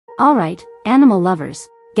Alright, animal lovers,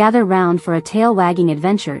 gather round for a tail-wagging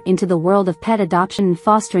adventure into the world of pet adoption and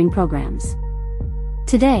fostering programs.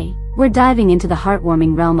 Today, we're diving into the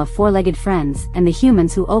heartwarming realm of four-legged friends and the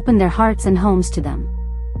humans who open their hearts and homes to them.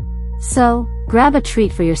 So, grab a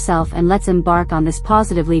treat for yourself and let's embark on this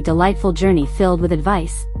positively delightful journey filled with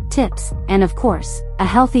advice, tips, and of course, a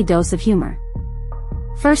healthy dose of humor.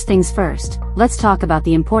 First things first, let's talk about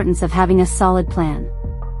the importance of having a solid plan.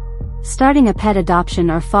 Starting a pet adoption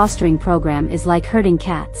or fostering program is like herding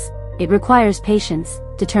cats. It requires patience,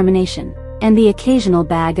 determination, and the occasional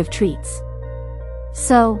bag of treats.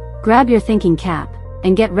 So, grab your thinking cap,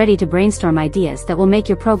 and get ready to brainstorm ideas that will make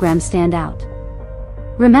your program stand out.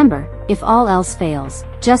 Remember, if all else fails,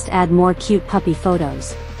 just add more cute puppy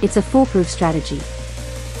photos. It's a foolproof strategy.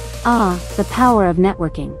 Ah, the power of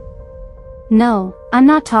networking. No, I'm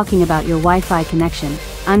not talking about your Wi-Fi connection,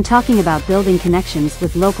 I'm talking about building connections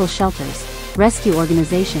with local shelters, rescue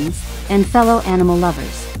organizations, and fellow animal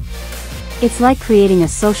lovers. It's like creating a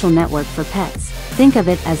social network for pets. Think of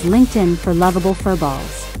it as LinkedIn for lovable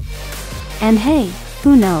furballs. And hey,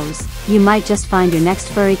 who knows, you might just find your next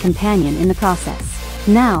furry companion in the process.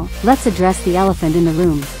 Now, let's address the elephant in the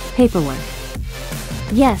room, paperwork.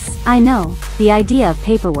 Yes, I know, the idea of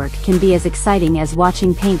paperwork can be as exciting as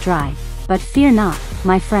watching paint dry, but fear not,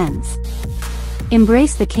 my friends.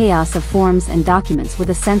 Embrace the chaos of forms and documents with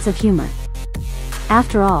a sense of humor.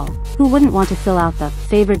 After all, who wouldn't want to fill out the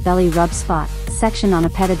favorite belly rub spot section on a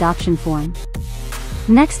pet adoption form?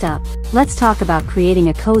 Next up, let's talk about creating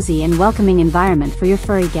a cozy and welcoming environment for your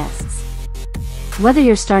furry guests. Whether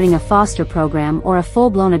you're starting a foster program or a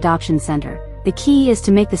full-blown adoption center, the key is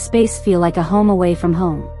to make the space feel like a home away from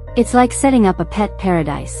home. It's like setting up a pet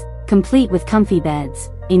paradise, complete with comfy beds,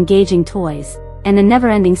 engaging toys, and a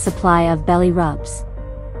never-ending supply of belly rubs.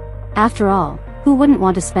 After all, who wouldn't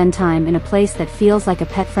want to spend time in a place that feels like a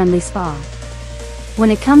pet-friendly spa? When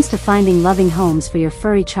it comes to finding loving homes for your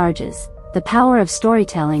furry charges, the power of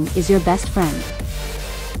storytelling is your best friend.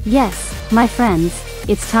 Yes, my friends,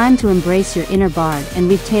 it's time to embrace your inner bard and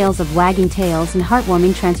weave tales of wagging tails and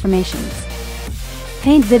heartwarming transformations.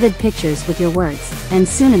 Paint vivid pictures with your words, and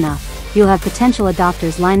soon enough, you'll have potential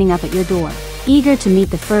adopters lining up at your door, eager to meet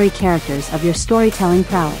the furry characters of your storytelling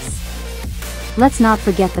prowess. Let's not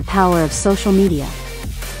forget the power of social media.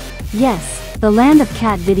 Yes, the land of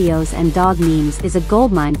cat videos and dog memes is a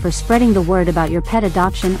goldmine for spreading the word about your pet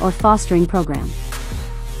adoption or fostering program.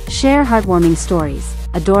 Share heartwarming stories,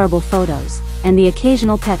 adorable photos, and the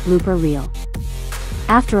occasional pet blooper reel.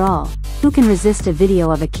 After all, who can resist a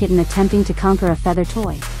video of a kitten attempting to conquer a feather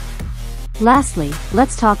toy? Lastly,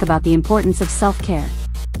 let's talk about the importance of self-care.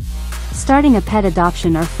 Starting a pet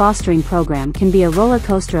adoption or fostering program can be a roller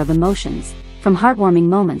coaster of emotions, from heartwarming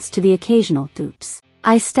moments to the occasional "oops,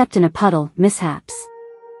 I stepped in a puddle" mishaps.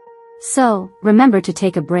 So, remember to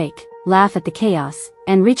take a break, laugh at the chaos,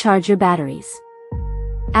 and recharge your batteries.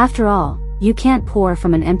 After all, you can't pour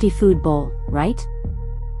from an empty food bowl, right?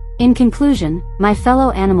 In conclusion, my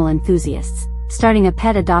fellow animal enthusiasts, starting a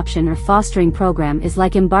pet adoption or fostering program is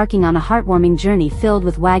like embarking on a heartwarming journey filled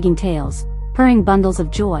with wagging tails, purring bundles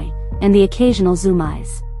of joy, and the occasional zoom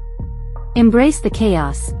eyes. Embrace the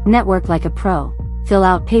chaos, network like a pro, fill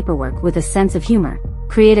out paperwork with a sense of humor,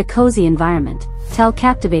 create a cozy environment, tell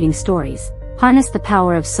captivating stories, harness the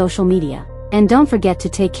power of social media, and don't forget to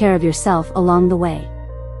take care of yourself along the way.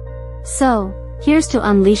 So, here's to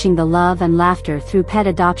unleashing the love and laughter through pet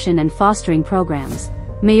adoption and fostering programs.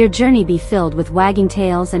 May your journey be filled with wagging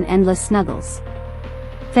tails and endless snuggles.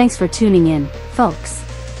 Thanks for tuning in, folks.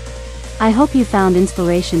 I hope you found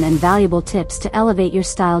inspiration and valuable tips to elevate your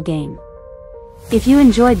style game. If you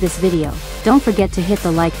enjoyed this video, don't forget to hit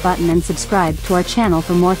the like button and subscribe to our channel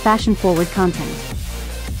for more fashion-forward content.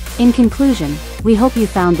 In conclusion, we hope you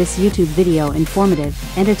found this YouTube video informative,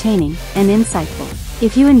 entertaining, and insightful.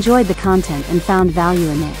 If you enjoyed the content and found value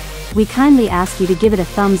in it, we kindly ask you to give it a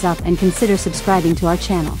thumbs up and consider subscribing to our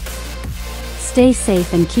channel. Stay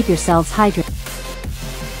safe and keep yourselves hydrated.